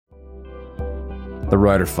The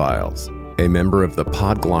Writer Files, a member of the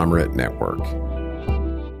Podglomerate Network.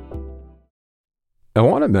 I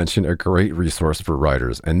want to mention a great resource for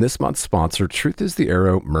writers, and this month's sponsor, Truth is the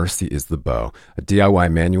Arrow, Mercy is the Bow, a DIY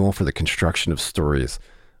manual for the construction of stories.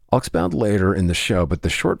 I'll expound later in the show, but the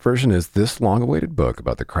short version is this long-awaited book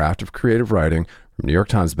about the craft of creative writing from New York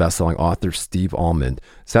Times bestselling author Steve Almond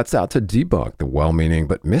sets out to debunk the well-meaning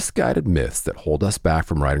but misguided myths that hold us back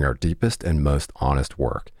from writing our deepest and most honest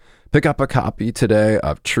work. Pick up a copy today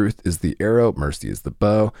of Truth is the Arrow, Mercy is the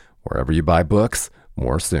Bow, wherever you buy books.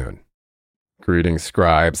 More soon. Greetings,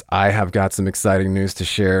 scribes. I have got some exciting news to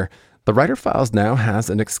share. The Writer Files now has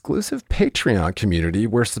an exclusive Patreon community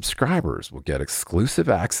where subscribers will get exclusive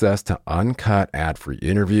access to uncut ad-free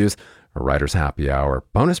interviews, a writer's happy hour,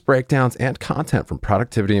 bonus breakdowns, and content from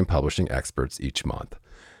productivity and publishing experts each month.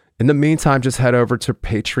 In the meantime, just head over to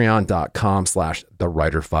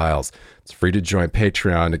patreon.com/thewriterfiles. It's free to join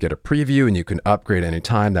Patreon to get a preview, and you can upgrade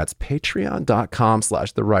anytime. That's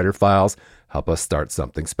patreon.com/thewriterfiles. Help us start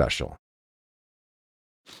something special.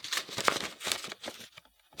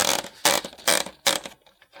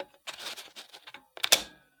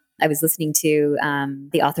 I was listening to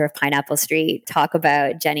the author of Pineapple Street talk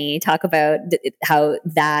about how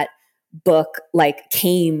that book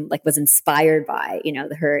was inspired by,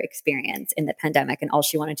 her experience in the pandemic, and all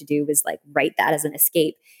she wanted to do was write that as an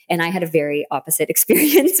escape. And I had a very opposite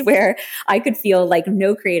experience where I could feel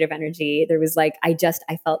no creative energy. There was I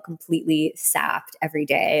felt completely sapped every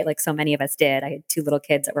day, like so many of us did. I had 2 little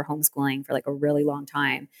kids that were homeschooling for a really long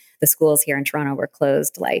time. The schools here in Toronto were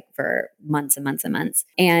closed for months and months and months.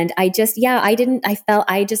 And I just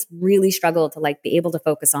really struggled to be able to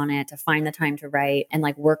focus on it, to find the time to write and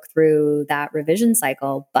work through that revision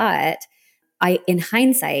cycle. But in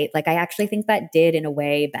hindsight, I actually think that did in a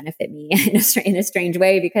way benefit me in a strange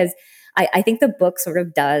way, because I think the book sort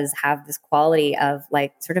of does have this quality of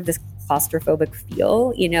sort of this claustrophobic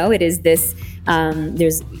feel. It is this,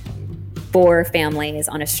 there's 4 families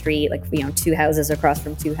on a street, 2 houses across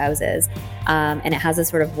from 2 houses. And it has a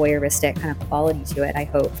sort of voyeuristic kind of quality to it, I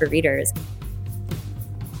hope, for readers.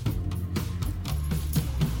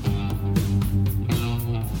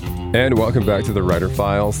 And welcome back to the Writer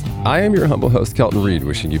Files. I am your humble host, Kelton Reid,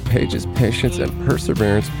 wishing you pages, patience, and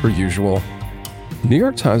perseverance per usual. New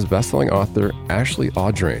York Times bestselling author Ashley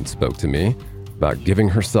Audrain spoke to me about giving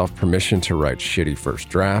herself permission to write shitty first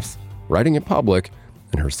drafts, writing in public,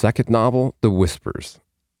 and her second novel, The Whispers.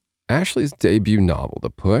 Ashley's debut novel, The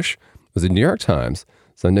Push, was a New York Times,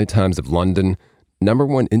 Sunday Times of London,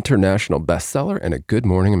 #1 international bestseller, and a Good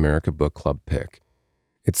Morning America Book Club pick.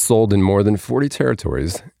 It's sold in more than 40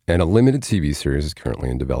 territories, and a limited TV series is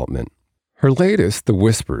currently in development. Her latest, The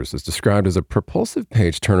Whispers, is described as a propulsive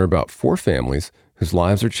page-turner about 4 families whose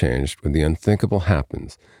lives are changed when the unthinkable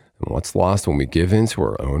happens, and what's lost when we give in to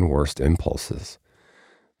our own worst impulses.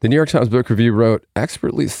 The New York Times Book Review wrote,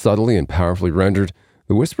 expertly, subtly, and powerfully rendered,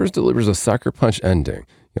 The Whispers delivers a sucker punch ending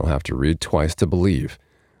you'll have to read twice to believe.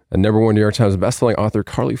 And #1 New York Times bestselling author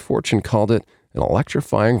Carly Fortune called it an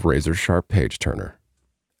electrifying razor-sharp page-turner.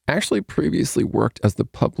 Ashley previously worked as the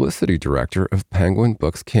publicity director of Penguin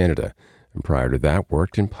Books Canada, and prior to that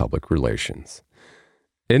worked in public relations.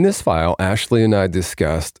 In this file, Ashley and I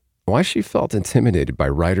discussed why she felt intimidated by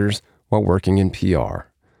writers while working in PR,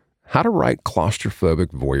 how to write claustrophobic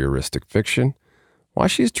voyeuristic fiction, why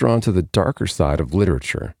she's drawn to the darker side of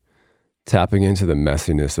literature, tapping into the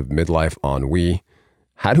messiness of midlife ennui,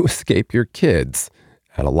 how to escape your kids,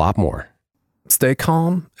 and a lot more. Stay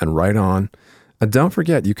calm and write on. And don't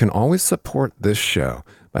forget, you can always support this show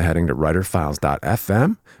by heading to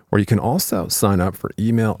writerfiles.fm, where you can also sign up for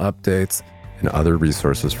email updates and other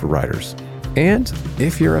resources for writers. And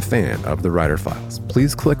if you're a fan of the Writer Files,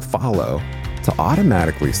 please click follow to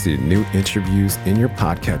automatically see new interviews in your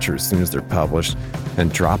podcatcher as soon as they're published,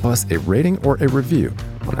 and drop us a rating or a review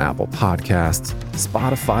on Apple Podcasts,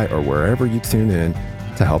 Spotify, or wherever you tune in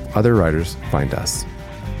to help other writers find us.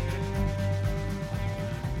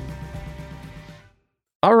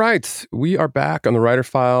 All right, we are back on the Writer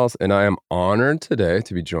Files, and I am honored today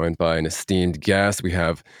to be joined by an esteemed guest. We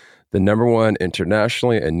have the #1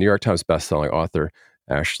 internationally and New York Times bestselling author,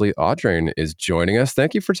 Ashley Audrain, is joining us.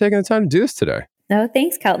 Thank you for taking the time to do this today. No,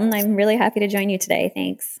 thanks, Kelton. I'm really happy to join you today.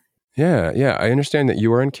 Thanks. Yeah. I understand that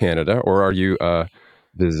you are in Canada, or are you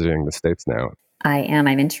visiting the States now? I am.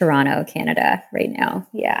 I'm in Toronto, Canada right now.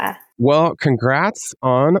 Yeah. Well, congrats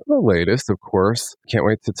on the latest, of course. Can't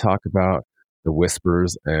wait to talk about The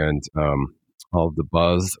Whispers and all of the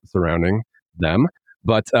buzz surrounding them.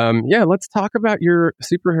 But let's talk about your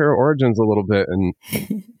superhero origins a little bit and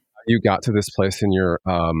you got to this place in your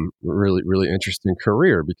really, really interesting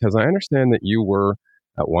career, because I understand that you were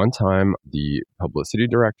at one time the publicity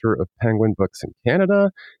director of Penguin Books in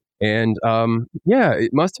Canada. And yeah,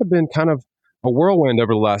 it must have been kind of a whirlwind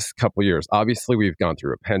over the last couple of years. Obviously, we've gone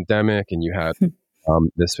through a pandemic, and you had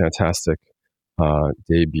this fantastic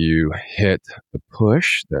debut hit, The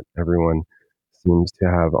Push, that everyone seems to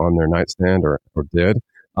have on their nightstand or did.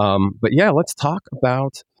 But yeah, let's talk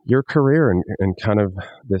about your career and kind of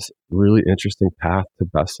this really interesting path to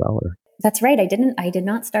bestseller. That's right. I did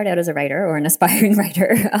not start out as a writer or an aspiring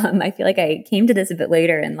writer. I feel like I came to this a bit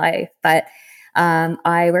later in life, but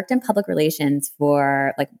I worked in public relations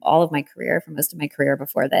for like all of my career, for most of my career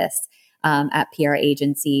before this, at PR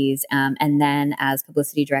agencies, and then as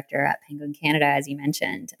publicity director at Penguin Canada, as you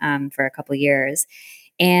mentioned, for a couple of years.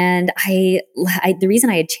 And the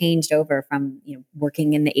reason I had changed over from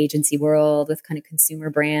working in the agency world with kind of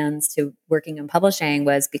consumer brands to working in publishing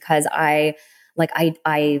was because I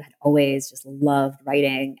had always just loved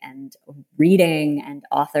writing and reading and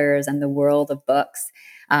authors and the world of books.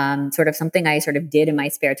 Sort of something I sort of did in my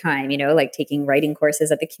spare time, like taking writing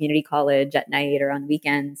courses at the community college at night or on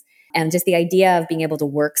weekends. And just the idea of being able to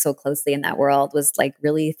work so closely in that world was like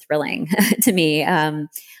really thrilling to me.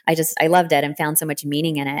 I loved it and found so much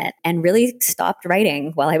meaning in it, and really stopped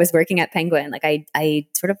writing while I was working at Penguin. Like I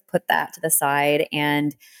sort of put that to the side,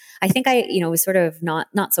 and I think I, was sort of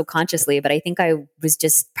not so consciously, but I think I was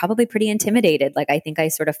just probably pretty intimidated. Like I think I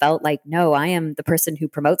sort of felt like, no, I am the person who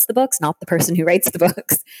promotes the books, not the person who writes the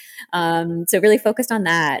books. So really focused on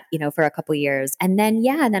that, for a couple of years. And then,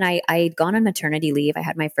 I'd gone on maternity leave. I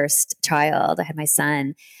had my first child. I had my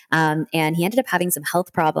son. And he ended up having some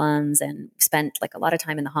health problems and spent like a lot of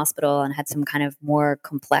time in the hospital and had some kind of more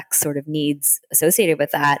complex sort of needs associated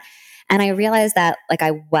with that. And I realized that like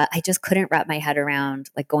I just couldn't wrap my head around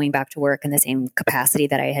like going back to work in the same capacity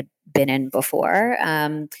that I had been in before.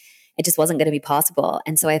 It just wasn't going to be possible.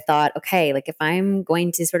 And so I thought, okay, like if I'm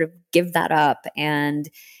going to sort of give that up and,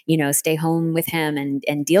 stay home with him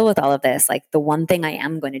and deal with all of this, like the one thing I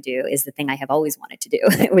am going to do is the thing I have always wanted to do,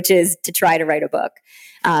 which is to try to write a book.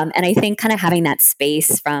 And I think kind of having that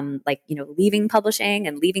space from like, leaving publishing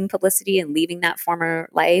and leaving publicity and leaving that former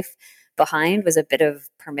life behind was a bit of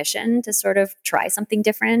permission to sort of try something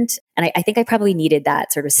different. And I think I probably needed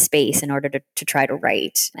that sort of space in order to try to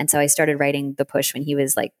write. And so I started writing The Push when he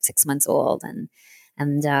was like 6 months old, and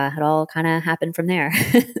it all kind of happened from there.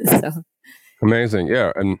 So Amazing.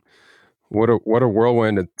 Yeah. And what a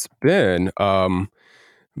whirlwind it's been.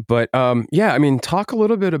 But yeah, I mean, talk a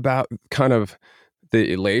little bit about kind of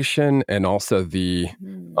the elation and also the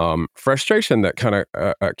frustration that kind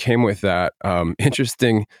of came with that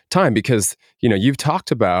interesting time, because you've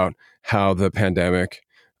talked about how the pandemic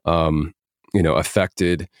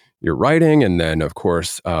affected your writing, and then of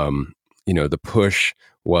course The Push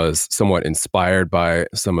was somewhat inspired by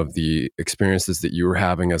some of the experiences that you were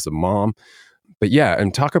having as a mom. But yeah,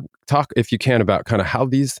 and talk if you can about kind of how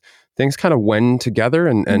these things kind of went together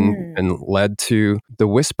and led to The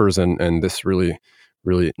Whispers and this really,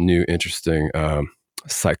 really new, interesting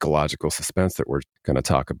psychological suspense that we're going to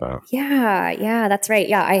talk about. Yeah, that's right.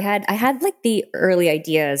 Yeah, I had like the early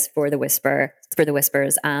ideas for the Whispers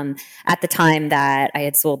at the time that I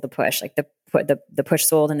had sold The Push. Like the Push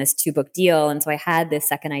sold in this 2-book deal, and so I had this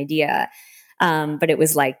second idea. But it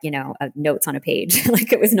was like, notes on a page.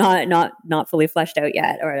 Like it was not fully fleshed out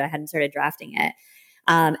yet, or I hadn't started drafting it.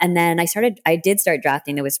 And then I did start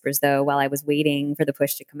drafting The Whispers though, while I was waiting for The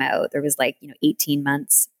Push to come out. There was like, 18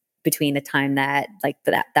 months between the time that like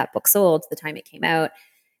that book sold to the time it came out.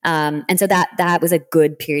 And so that was a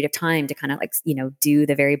good period of time to kind of like, do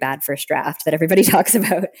the very bad first draft that everybody talks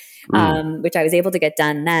about, which I was able to get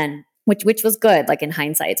done then. Which was good, like in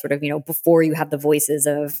hindsight, sort of, before you have the voices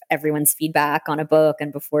of everyone's feedback on a book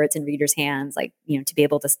and before it's in readers' hands, like, to be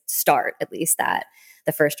able to start at least that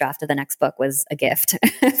the first draft of the next book was a gift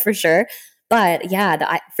for sure. But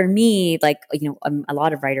yeah, for me, like, a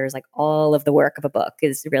lot of writers, like all of the work of a book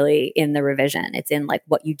is really in the revision. It's in like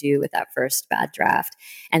what you do with that first bad draft.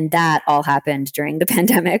 And that all happened during the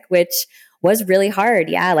pandemic, which was really hard.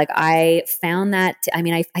 Yeah. Like I found that,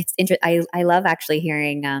 I love actually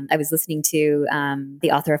hearing, I was listening to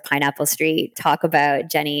the author of Pineapple Street talk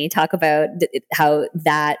about how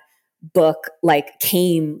that book like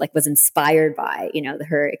came, like was inspired by,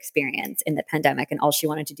 her experience in the pandemic. And all she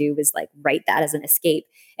wanted to do was like write that as an escape.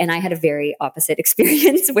 And I had a very opposite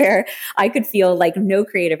experience where I could feel like no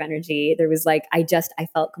creative energy. There was like, I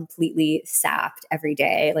felt completely sapped every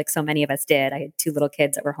day, like so many of us did. I had two little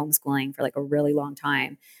kids that were homeschooling for like a really long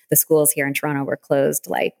time. The schools here in Toronto were closed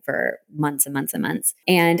like for months and months and months.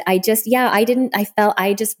 And I just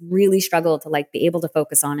really struggled to like be able to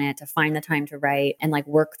focus on it, to find the time to write and like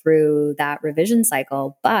work through that revision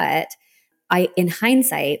cycle. But in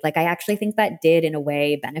hindsight, like I actually think that did in a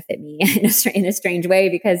way benefit me in a strange way,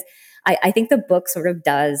 because I think the book sort of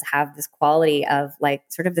does have this quality of like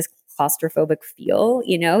sort of this claustrophobic feel.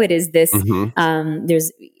 It is this,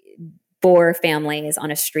 there's 4 families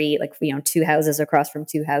on a street, like, 2 houses across from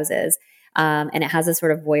 2 houses. And it has a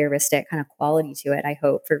sort of voyeuristic kind of quality to it, I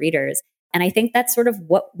hope, for readers. And I think that's sort of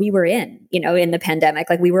what we were in the pandemic.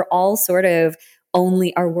 Like we were all sort of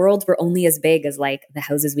our worlds were only as big as like the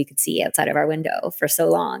houses we could see outside of our window for so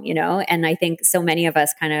long, And I think so many of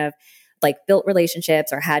us kind of like built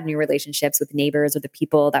relationships or had new relationships with neighbors or the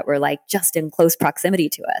people that were like just in close proximity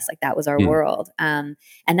to us. Like that was our world. And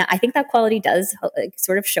I think that quality does like,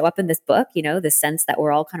 sort of show up in this book, the sense that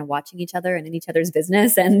we're all kind of watching each other and in each other's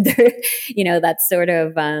business. And, that's sort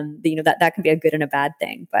of, that can be a good and a bad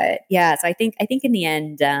thing. But yeah, so I think in the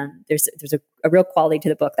end, there's a real quality to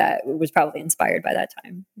the book that was probably inspired by that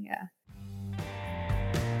time. Yeah.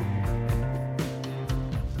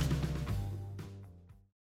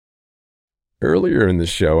 Earlier in the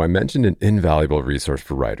show, I mentioned an invaluable resource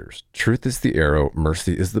for writers. Truth is the Arrow,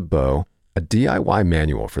 Mercy is the Bow, a DIY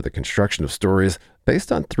manual for the construction of stories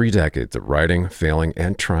based on 3 decades of writing, failing,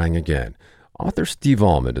 and trying again. Author Steve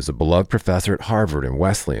Almond is a beloved professor at Harvard and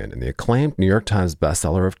Wesleyan and the acclaimed New York Times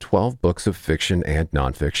bestseller of 12 books of fiction and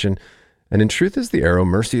nonfiction. And in Truth is the Arrow,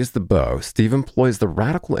 Mercy is the Bow, Steve employs the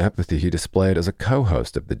radical empathy he displayed as a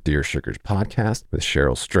co-host of the Dear Sugars podcast with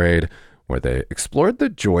Cheryl Strayed, where they explored the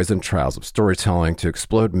joys and trials of storytelling to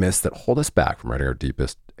explode myths that hold us back from writing our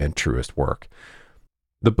deepest and truest work.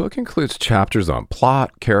 The book includes chapters on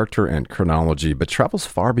plot, character, and chronology, but travels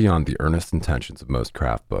far beyond the earnest intentions of most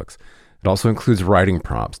craft books. It also includes writing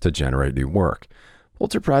prompts to generate new work.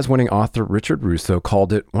 Pulitzer Prize-winning author Richard Russo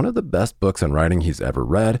called it one of the best books on writing he's ever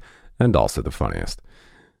read, and also the funniest.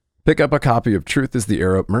 Pick up a copy of Truth is the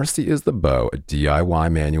Arrow, Mercy is the Bow, a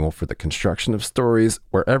DIY manual for the construction of stories,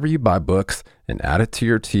 wherever you buy books, and add it to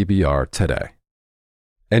your TBR today.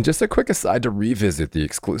 And just a quick aside to revisit the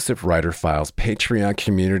exclusive Writer Files Patreon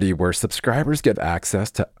community, where subscribers get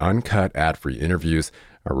access to uncut ad-free interviews,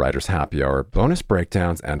 a writer's happy hour, bonus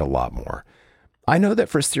breakdowns, and a lot more. I know that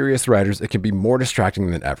for serious writers, it can be more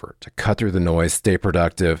distracting than ever to cut through the noise, stay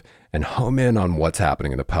productive, and home in on what's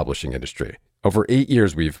happening in the publishing industry. Over 8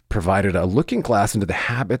 years, we've provided a looking glass into the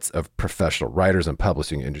habits of professional writers and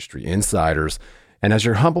publishing industry insiders. And as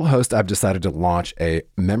your humble host, I've decided to launch a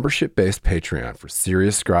membership-based Patreon for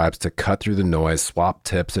serious scribes to cut through the noise, swap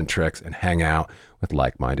tips and tricks, and hang out with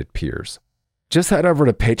like-minded peers. Just head over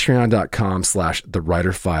to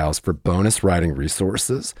patreon.com/thewriterfiles for bonus writing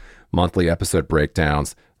resources, monthly episode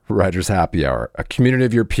breakdowns, writer's happy hour, a community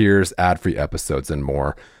of your peers, ad-free episodes, and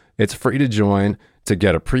more. It's free to join, to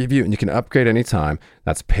get a preview, and you can upgrade anytime.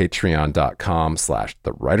 That's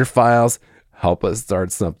patreon.com/thewriterfiles. Help us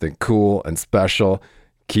start something cool and special.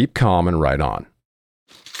 Keep calm and write on.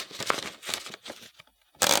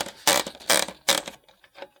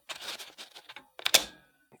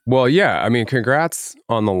 Well, yeah, I mean, congrats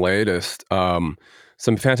on the latest. Some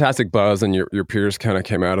fantastic buzz, and your peers kind of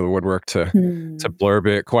came out of the woodwork to blurb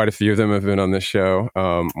it. Quite a few of them have been on this show.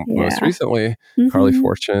 Most recently, Carly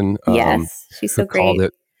Fortune. Yes, she's so great. Called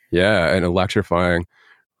it, an electrifying,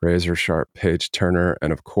 razor sharp page turner,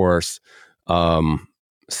 and of course,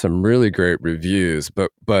 some really great reviews.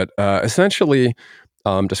 But essentially,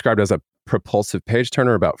 described as a propulsive page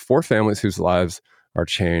turner about 4 families whose lives are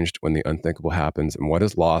changed when the unthinkable happens, and what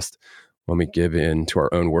is lost when we give in to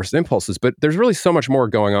our own worst impulses. But there's really so much more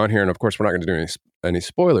going on here. And of course, we're not going to do any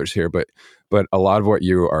spoilers here, but a lot of what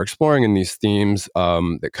you are exploring in these themes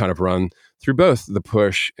that kind of run through both the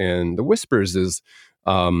push and the whispers is,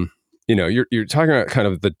 you're talking about kind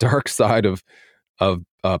of the dark side of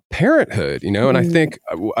parenthood, and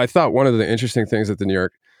I thought one of the interesting things that the New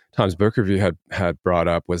York Times Book Review had brought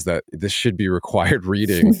up was that this should be required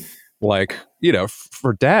reading, like,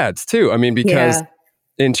 for dads too. I mean, because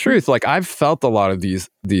in truth, like I've felt a lot of these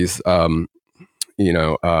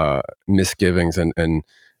misgivings and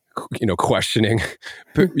questioning,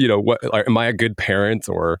 what am I a good parent,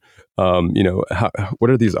 or how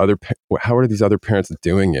are these other parents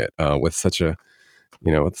doing it with such a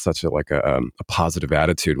with such a positive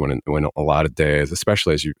attitude when a lot of days,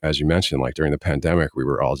 especially as you mentioned, like during the pandemic, we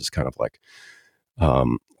were all just kind of like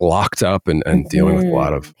locked up and dealing with a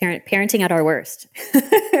lot of parenting at our worst.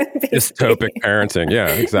 dystopic parenting. Yeah,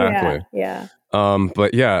 exactly. Yeah.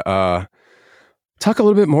 But yeah, talk a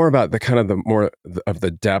little bit more about the kind of the more of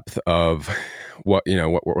the depth of what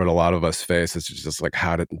what a lot of us face is just like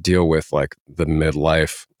how to deal with like the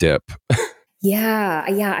midlife dip. Yeah.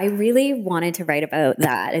 I really wanted to write about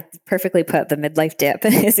that. It's perfectly put. The midlife dip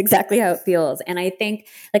is exactly how it feels. And I think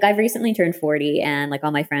like I've recently turned 40 and like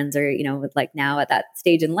all my friends are, like now at that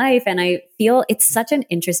stage in life. And I feel it's such an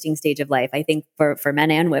interesting stage of life, I think for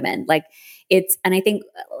men and women. And I think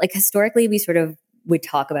like historically we sort of would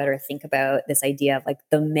talk about or think about this idea of like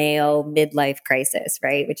the male midlife crisis,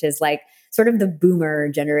 right? Which is like sort of the boomer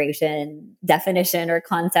generation definition or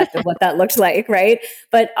concept of what that looks like, right?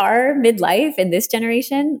 But our midlife in this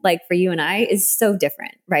generation, like for you and I, is so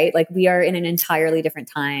different, right? Like we are in an entirely different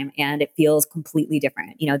time and it feels completely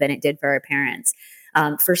different, than it did for our parents.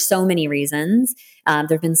 For so many reasons. There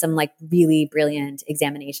have been some like really brilliant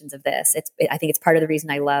examinations of this. I think it's part of the reason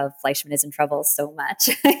I love Fleischman is in Trouble so much,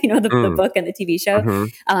 the book and the TV show,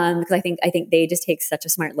 because I think they just take such a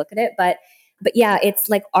smart look at it. But yeah, it's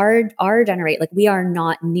like our generation, like we are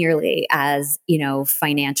not nearly as,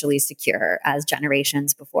 financially secure as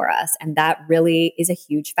generations before us. And that really is a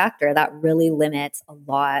huge factor. That really limits a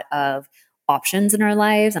lot of options in our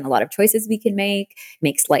lives and a lot of choices we can make,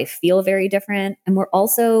 makes life feel very different. And we're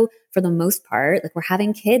also, for the most part, like we're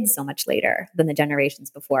having kids so much later than the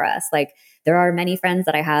generations before us. Like there are many friends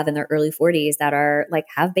that I have in their early 40s that are like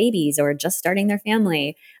have babies or just starting their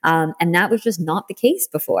family. And that was just not the case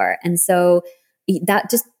before. And so that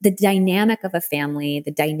just the dynamic of a family,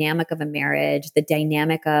 the dynamic of a marriage, the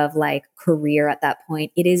dynamic of like career at that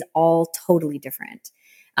point, it is all totally different.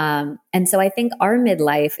 And so I think our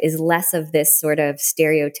midlife is less of this sort of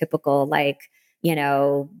stereotypical, like,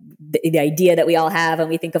 the idea that we all have when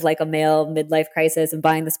we think of like a male midlife crisis and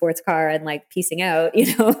buying the sports car and like piecing out,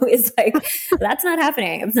 is like, that's not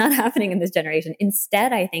happening. It's not happening in this generation.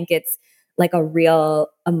 Instead, I think it's like a real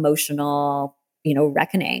emotional,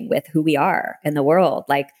 reckoning with who we are in the world.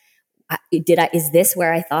 Like, is this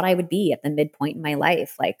where I thought I would be at the midpoint in my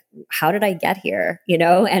life? Like, how did I get here?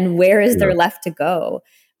 And where is there left to go?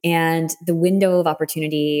 And the window of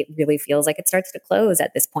opportunity really feels like it starts to close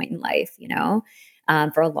at this point in life,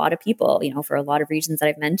 for a lot of people, for a lot of reasons that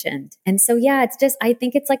I've mentioned. And so, yeah, I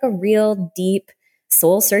think it's like a real deep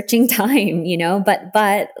soul searching time, but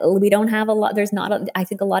we don't have a lot. I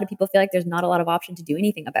think a lot of people feel like there's not a lot of option to do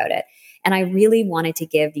anything about it. And I really wanted to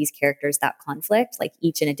give these characters that conflict, like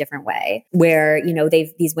each in a different way, where,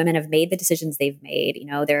 these women have made the decisions they've made,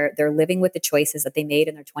 they're living with the choices that they made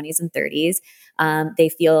in their 20s and 30s. They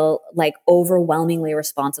feel like overwhelmingly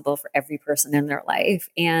responsible for every person in their life.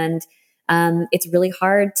 And it's really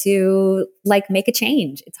hard to like make a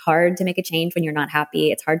change. It's hard to make a change when you're not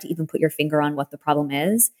happy. It's hard to even put your finger on what the problem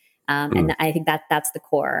is. And I think that's the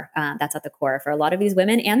core. That's at the core for a lot of these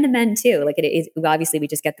women and the men too. Like it is obviously we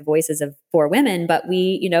just get the voices of 4 women, but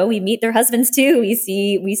we meet their husbands too. We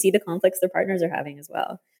see the conflicts their partners are having as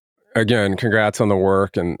well. Again, congrats on the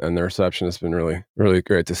work and the reception has been really, really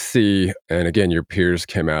great to see. And again, your peers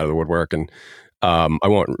came out of the woodwork and I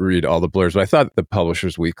won't read all the blurs, but I thought the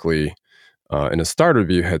Publishers Weekly in a start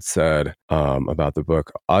review had said about the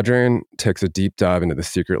book, Audrain takes a deep dive into the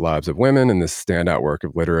secret lives of women in this standout work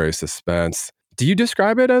of literary suspense. Do you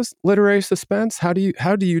describe it as literary suspense? How do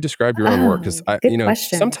you describe your own work? Because good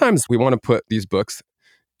question. Sometimes we want to put these books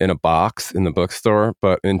in a box in the bookstore,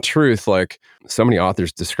 but in truth, like so many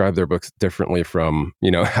authors describe their books differently from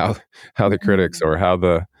how the critics or how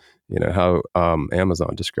the how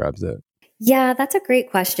Amazon describes it. Yeah, that's a great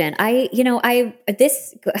question.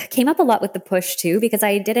 This came up a lot with the push too, because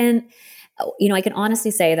I didn't, I can honestly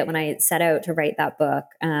say that when I set out to write that book,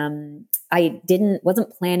 I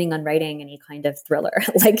wasn't planning on writing any kind of thriller.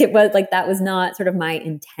 That was not sort of my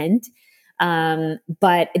intent.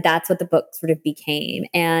 But that's what the book sort of became.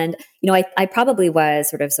 And, I probably was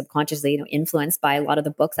sort of subconsciously, influenced by a lot of the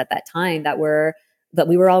books at that time that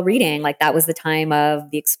we were all reading. Like that was the time of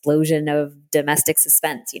the explosion of domestic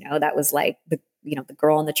suspense. That was like the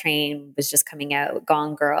Girl on the Train was just coming out,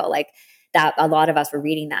 Gone Girl, like that. A lot of us were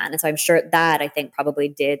reading that. And so I'm sure that I think probably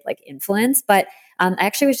did like influence. But I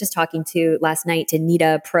actually was just talking last night to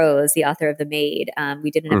Nita Prose, the author of The Maid.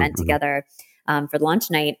 We did an event together for launch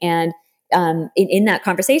night. And in that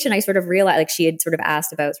conversation, I sort of realized, like she had sort of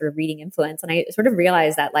asked about sort of reading influence. And I sort of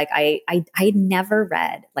realized that like I had never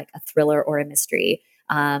read like a thriller or a mystery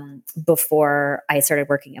before I started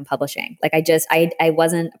working in publishing. Like I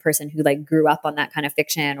wasn't a person who like grew up on that kind of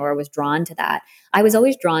fiction or was drawn to that. I was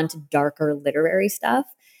always drawn to darker literary stuff.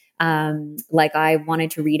 Like I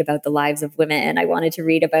wanted to read about the lives of women. I wanted to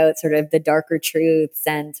read about sort of the darker truths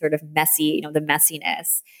and sort of messy, the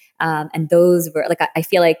messiness. And those were like, I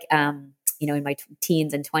feel like, in my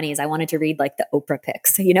teens and 20s, I wanted to read like the Oprah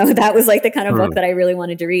picks, that was like the kind of book that I really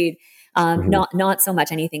wanted to read. Not so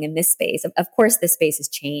much anything in this space. Of course, this space has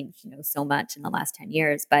changed, so much in the last 10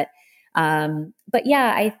 years, but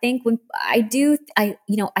yeah, I think I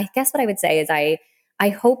guess what I would say is I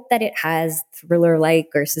hope that it has thriller-like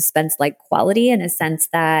or suspense-like quality in a sense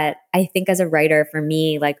that I think as a writer, for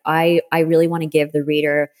me, like I really want to give the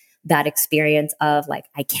reader that experience of like,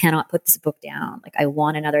 I cannot put this book down. Like I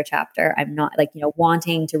want another chapter. I'm not like,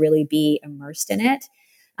 wanting to really be immersed in it.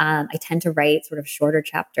 I tend to write sort of shorter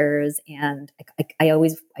chapters, and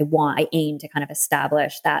I aim to kind of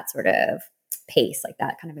establish that sort of pace, like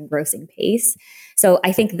that kind of engrossing pace. So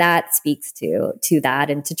I think that speaks to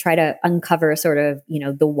that, and to try to uncover sort of,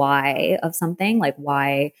 the why of something, like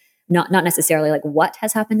why, not necessarily like what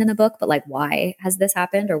has happened in the book, but like why has this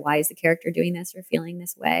happened, or why is the character doing this or feeling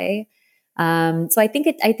this way. So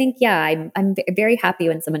yeah, I'm very happy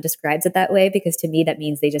when someone describes it that way, because to me that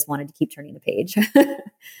means they just wanted to keep turning the page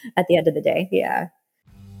at the end of the day. Yeah.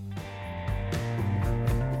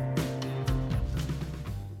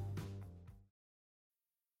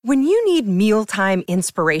 When you need mealtime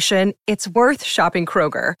inspiration, it's worth shopping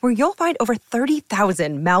Kroger, where you'll find over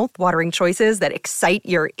 30,000 mouth-watering choices that excite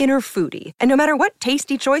your inner foodie. And no matter what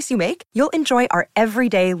tasty choice you make, you'll enjoy our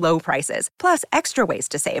everyday low prices, plus extra ways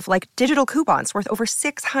to save, like digital coupons worth over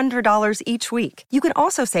 $600 each week. You can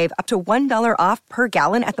also save up to $1 off per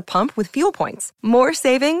gallon at the pump with fuel points. More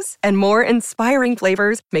savings and more inspiring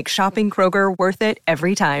flavors make shopping Kroger worth it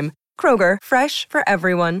every time. Kroger, fresh for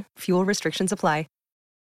everyone. Fuel restrictions apply.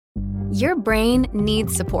 Your brain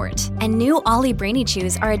needs support, and new Ollie Brainy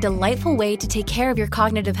Chews are a delightful way to take care of your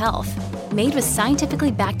cognitive health. Made with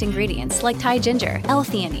scientifically backed ingredients like Thai ginger,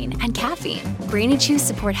 L-theanine, and caffeine, Brainy Chews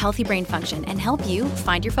support healthy brain function and help you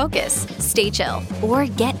find your focus, stay chill, or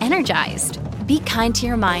get energized. Be kind to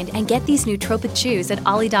your mind and get these nootropic chews at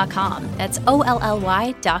ollie.com. That's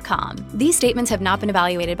OLLY.com. These statements have not been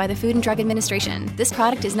evaluated by the Food and Drug Administration. This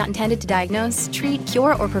product is not intended to diagnose, treat,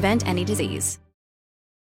 cure, or prevent any disease.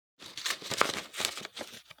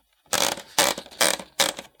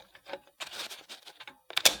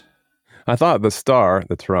 I thought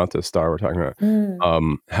the Toronto Star we're talking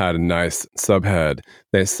about, had a nice subhead.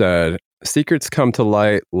 They said, secrets come to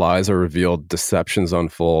light, lies are revealed, deceptions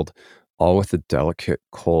unfold, all with the delicate,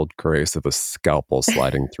 cold grace of a scalpel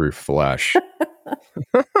sliding through flesh.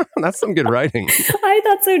 That's some good writing. I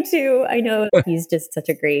thought so too. I know he's just such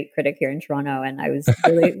a great critic here in Toronto, and I was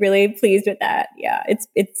really, really pleased with that. Yeah,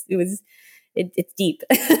 it's deep.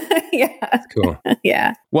 Yeah, that's cool.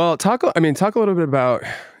 Yeah. Well, talk a little bit about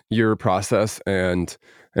your process, and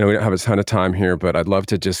I know we don't have a ton of time here, but I'd love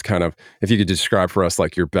to just kind of, if you could describe for us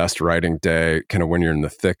like your best writing day, kind of when you're in the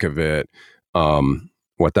thick of it,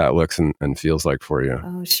 what that looks and feels like for you.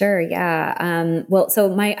 Oh, sure. Yeah. Well,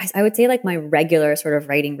 so I would say like my regular sort of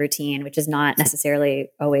writing routine, which is not necessarily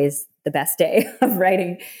always the best day of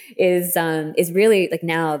writing, is really like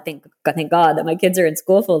now, thank God that my kids are in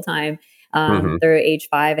school full time. They're age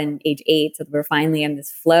 5 and age 8. So we're finally in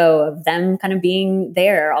this flow of them kind of being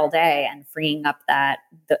there all day and freeing up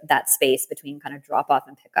that space between kind of drop off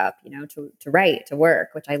and pick up, to write, to work,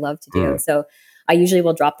 which I love to do. So I usually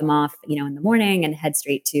will drop them off, in the morning and head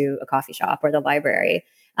straight to a coffee shop or the library.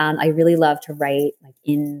 I really love to write like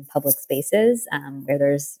in public spaces where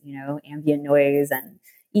there's, ambient noise and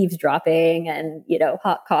eavesdropping and,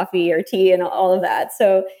 hot coffee or tea and all of that.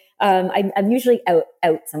 So I'm usually out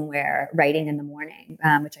somewhere writing in the morning,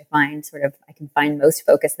 which I find I can find most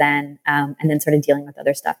focus then, and then sort of dealing with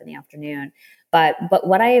other stuff in the afternoon. But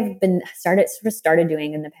what I've been started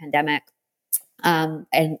doing in the pandemic, and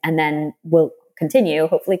then will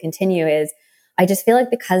hopefully continue, is I just feel like,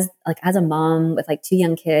 because like as a mom with like 2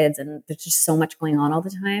 young kids and there's just so much going on all the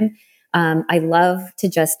time, I love to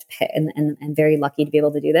just pick, and very lucky to be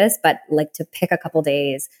able to do this, but like to pick a couple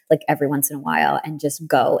days, like every once in a while, and just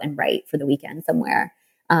go and write for the weekend somewhere.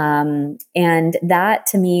 And that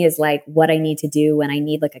to me is like what I need to do when I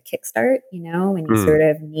need like a kickstart, when you sort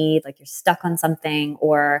of need, like you're stuck on something,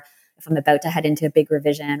 or if I'm about to head into a big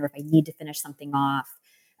revision, or if I need to finish something off.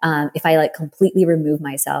 If I like completely remove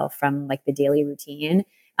myself from like the daily routine,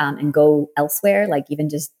 and go elsewhere, like even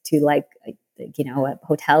just to like a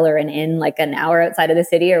hotel or an inn, like an hour outside of the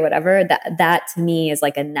city or whatever, that to me is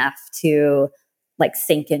like enough to like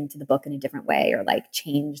sink into the book in a different way, or like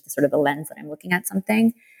change the sort of the lens that I'm looking at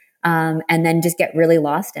something. And then just get really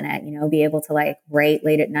lost in it, be able to like write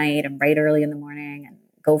late at night and write early in the morning and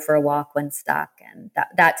go for a walk when stuck. And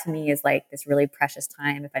that to me is like this really precious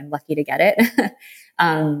time, if I'm lucky to get it.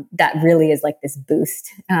 That really is like this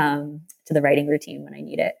boost to the writing routine when I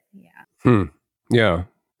need it. Yeah. Yeah.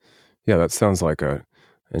 Yeah. That sounds like a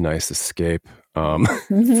nice escape from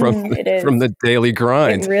the daily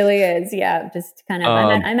grind. It really is. Yeah. Just kind of,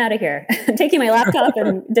 I'm out of here. I'm taking my laptop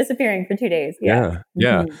and disappearing for 2 days. Yeah.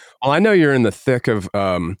 Yeah. Well, I know you're in the thick of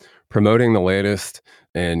promoting the latest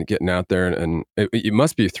and getting out there, and it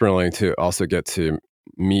must be thrilling to also get to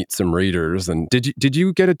meet some readers. And did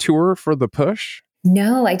you get a tour for the push?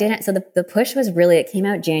 No, I didn't. So the push was it came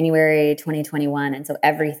out January 2021. And so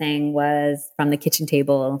everything was from the kitchen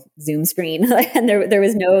table Zoom screen. And there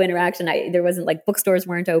was no interaction. There wasn't like bookstores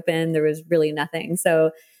weren't open. There was really nothing.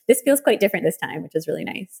 So this feels quite different this time, which is really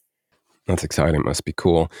nice. That's exciting. Must be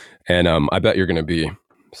cool. And I bet you're going to be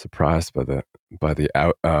surprised by the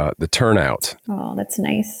turnout. Oh, that's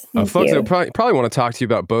nice. Folks probably want to talk to you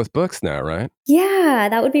about both books now, right? Yeah,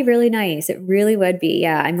 that would be really nice. It really would be.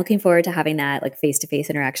 Yeah, I'm looking forward to having that like face-to-face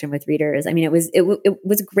interaction with readers. I mean, it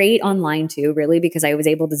was great online too, really, because I was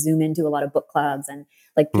able to zoom into a lot of book clubs, and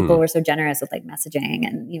like people were so generous with like messaging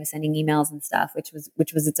and sending emails and stuff, which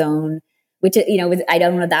was its own. Which, I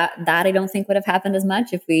don't know that I don't think would have happened as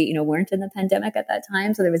much if we, weren't in the pandemic at that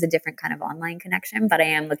time. So there was a different kind of online connection, but I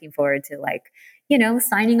am looking forward to like,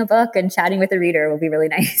 signing a book and chatting with a reader will be really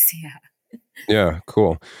nice. Yeah. Yeah.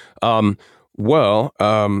 Cool.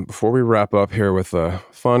 Before we wrap up here with a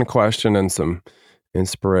fun question and some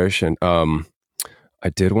inspiration, I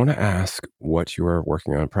did want to ask what you are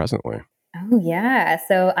working on presently. Oh yeah.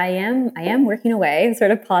 So I am working away. I'm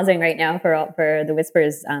sort of pausing right now for the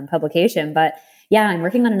Whispers publication, but yeah, I'm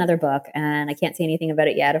working on another book, and I can't say anything about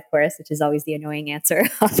it yet, of course, which is always the annoying answer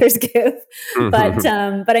authors give. But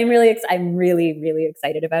I'm really really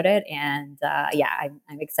excited about it, and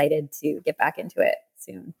I'm excited to get back into it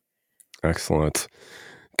soon. Excellent.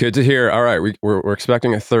 Good to hear. All right, we're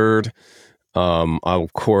expecting a third. I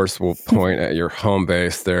of course will point at your home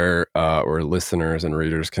base there, where listeners and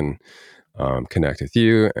readers can connect with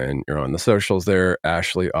you, and you're on the socials there,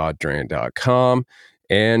 ashleyaudrain.com,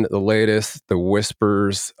 and the latest, The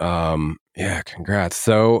Whispers. Congrats.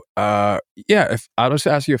 So if I'll just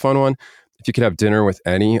ask you a fun one. If you could have dinner with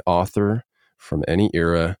any author from any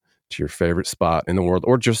era to your favorite spot in the world,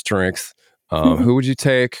 or just drinks, who would you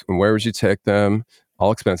take and where would you take them?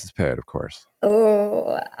 All expenses paid, of course.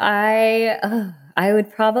 Oh, I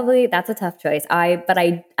would probably, that's a tough choice.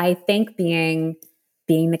 I think being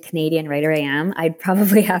the Canadian writer I am, I'd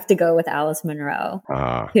probably have to go with Alice Munro,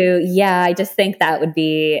 who, I just think that would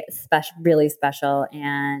be special, really special,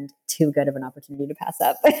 and too good of an opportunity to pass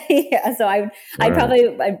up. So I'd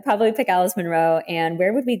probably pick Alice Munro. And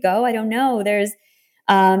where would we go? I don't know. There's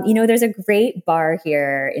a great bar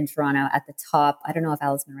here in Toronto at the top. I don't know if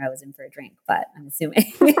Alice Munro is in for a drink, but I'm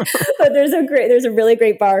assuming. But there's a really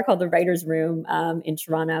great bar called the Writer's Room in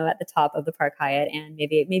Toronto at the top of the Park Hyatt, and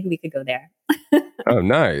maybe we could go there. Oh,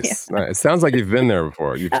 nice. Yeah. Nice. It sounds like you've been there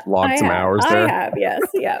before. You've logged some hours there. I have, yes.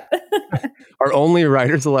 Yeah. Are only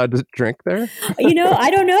writers allowed to drink there?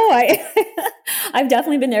 I don't know. I've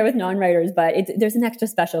definitely been there with non-writers, but there's an extra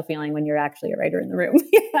special feeling when you're actually a writer in the room.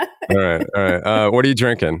 All right. What are you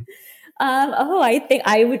drinking? I think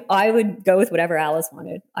I would go with whatever Alice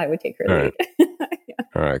wanted. I would take her lead. Yeah.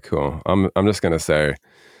 All right, cool. I'm just going to say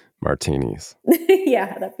martinis.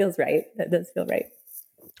 Yeah, that feels right. That does feel right.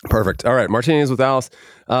 Perfect. All right. Martinis with Alice.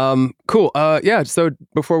 Cool. So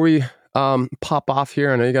before we pop off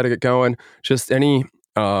here, I know you got to get going. Just any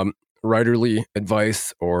writerly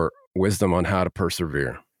advice or wisdom on how to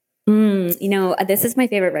persevere? This is my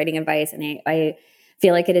favorite writing advice, and I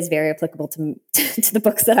feel like it is very applicable to the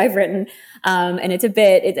books that I've written. And it's a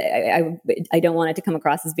bit, I don't want it to come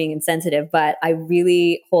across as being insensitive, but I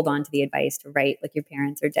really hold on to the advice to write like your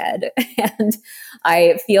parents are dead. And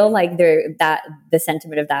I feel like the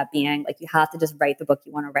sentiment of that being like, you have to just write the book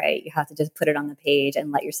you want to write. You have to just put it on the page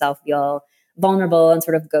and let yourself feel vulnerable and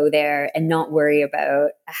sort of go there and not worry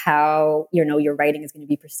about how, your writing is going to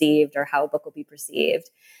be perceived or how a book will be perceived.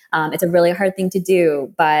 It's a really hard thing to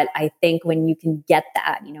do, but I think when you can get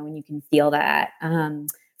that, when you can feel that,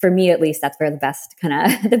 for me, at least, that's where the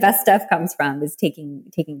best stuff comes from, is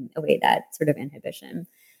taking away that sort of inhibition.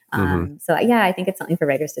 So I think it's something for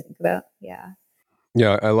writers to think about. Yeah.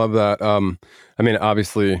 Yeah. I love that.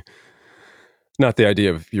 Obviously not the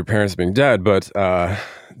idea of your parents being dead, but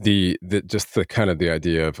the just the kind of the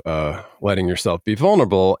idea of letting yourself be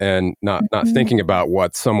vulnerable and not thinking about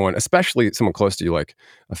what someone, especially someone close to you, like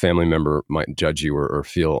a family member, might judge you or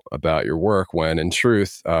feel about your work, when in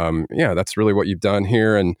truth, that's really what you've done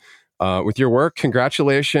here. And with your work,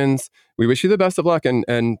 congratulations. We wish you the best of luck,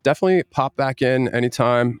 and definitely pop back in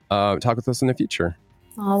anytime. Talk with us in the future.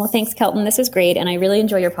 Oh, well, thanks, Kelton. This is great. And I really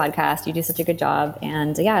enjoy your podcast. You do such a good job.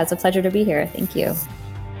 And yeah, it's a pleasure to be here. Thank you.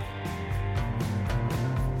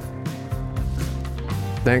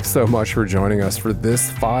 Thanks so much for joining us for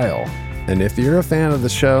this file. And if you're a fan of the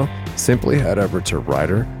show, simply head over to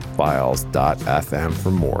writerfiles.fm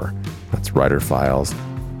for more. That's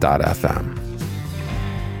writerfiles.fm.